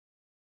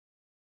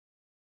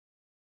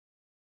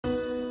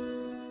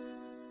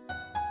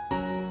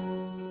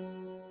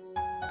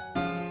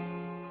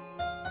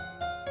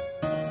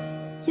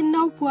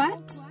know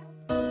what?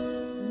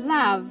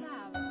 Love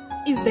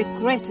is the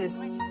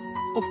greatest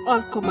of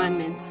all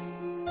commandments.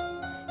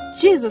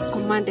 Jesus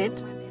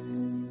commanded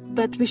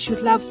that we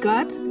should love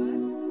God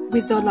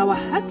with all our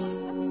hearts,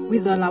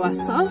 with all our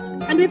souls,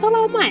 and with all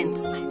our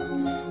minds.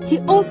 He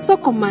also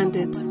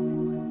commanded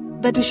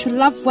that we should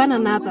love one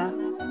another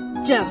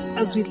just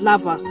as we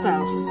love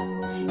ourselves.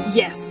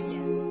 Yes,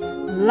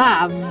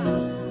 love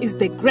is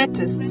the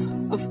greatest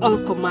of all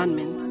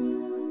commandments.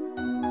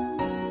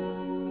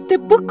 The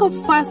book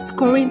of 1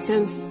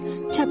 Corinthians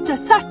chapter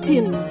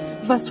 13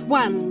 verse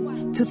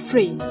 1 to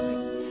 3.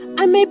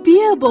 I may be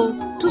able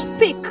to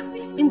speak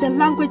in the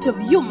language of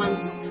humans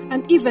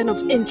and even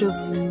of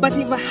angels, but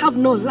if I have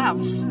no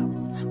love,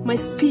 my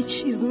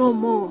speech is no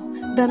more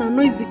than a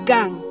noisy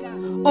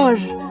gong or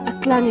a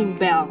clanging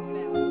bell.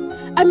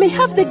 I may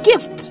have the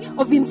gift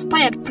of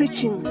inspired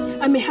preaching.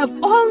 I may have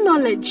all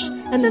knowledge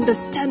and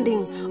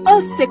understanding,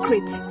 all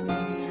secrets.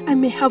 I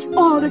may have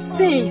all the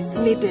faith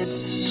needed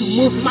to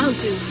move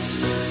mountains.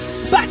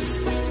 But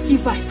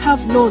if I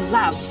have no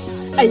love,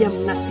 I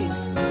am nothing.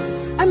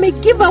 I may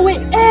give away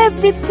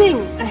everything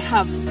I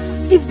have,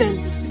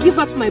 even give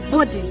up my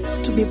body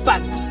to be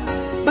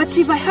burnt. But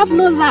if I have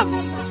no love,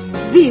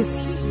 this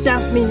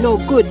does me no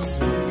good.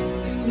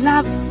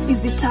 Love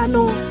is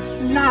eternal.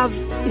 Love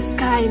is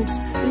kind.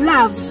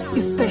 Love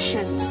is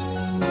patient.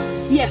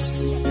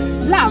 Yes,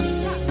 love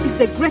is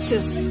the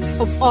greatest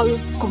of all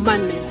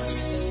commandments.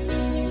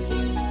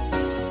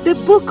 The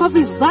book of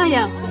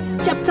Isaiah,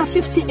 chapter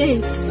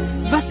 58,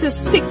 verses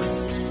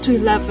 6 to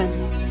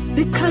 11.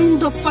 The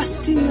kind of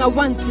fasting I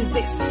want is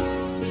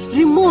this: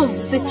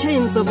 remove the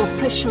chains of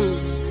oppression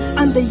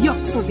and the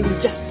yokes of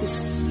injustice.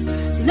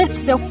 Let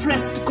the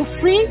oppressed go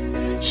free.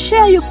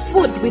 Share your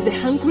food with the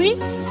hungry.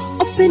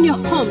 Open your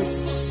homes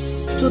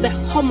to the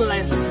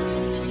homeless,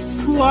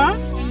 poor.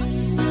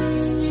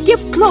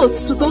 Give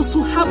clothes to those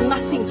who have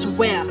nothing to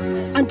wear,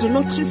 and do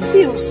not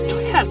refuse to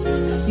help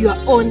your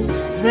own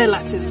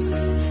relatives.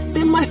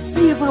 Then my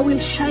favor will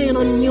shine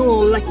on you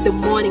like the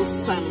morning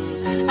sun,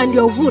 and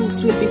your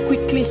wounds will be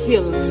quickly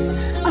healed.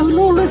 I will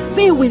always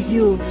be with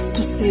you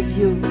to save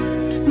you.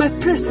 My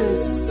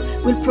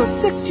presence will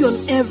protect you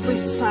on every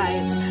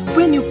side.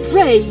 When you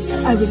pray,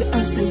 I will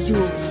answer you.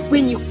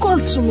 When you call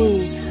to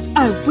me,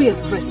 I will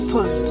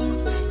respond.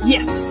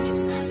 Yes,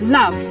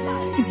 love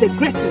is the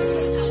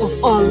greatest of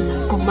all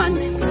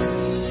commandments.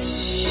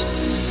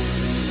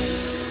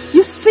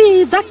 You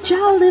see that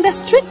child in the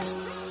street?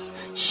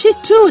 She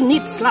too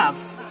needs love.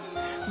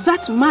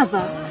 That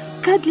mother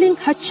cuddling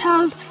her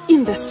child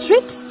in the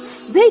street,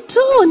 they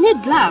too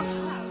need love.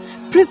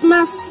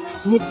 Prisoners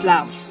need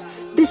love.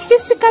 The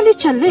physically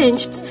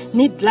challenged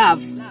need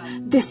love.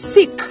 The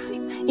sick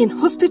in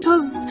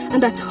hospitals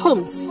and at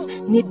homes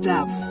need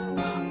love.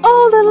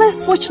 All the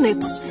less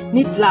fortunate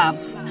need love,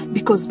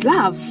 because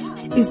love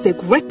is the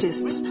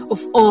greatest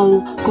of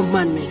all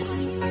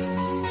commandments.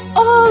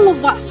 All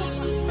of us,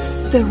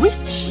 the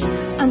rich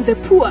and the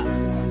poor,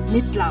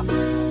 need love.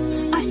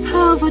 I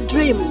have a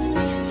dream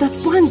that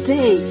one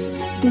day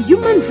the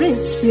human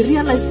race will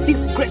realize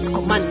these great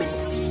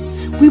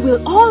commandments. We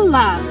will all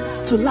learn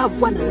to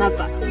love one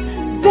another.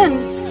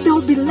 Then there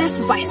will be less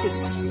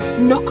vices,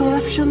 no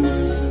corruption,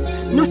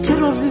 no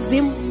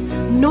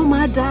terrorism, no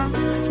murder,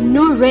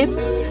 no rape,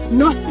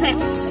 no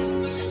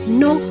theft,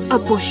 no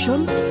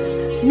abortion,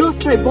 no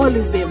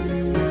tribalism,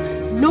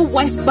 no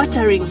wife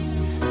battering,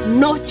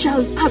 no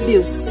child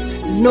abuse,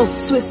 no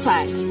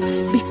suicide,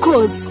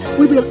 because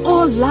we will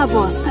all love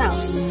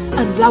ourselves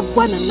and love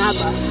one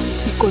another,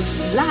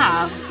 because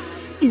love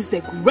is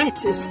the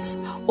greatest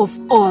of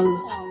all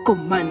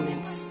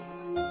commandments.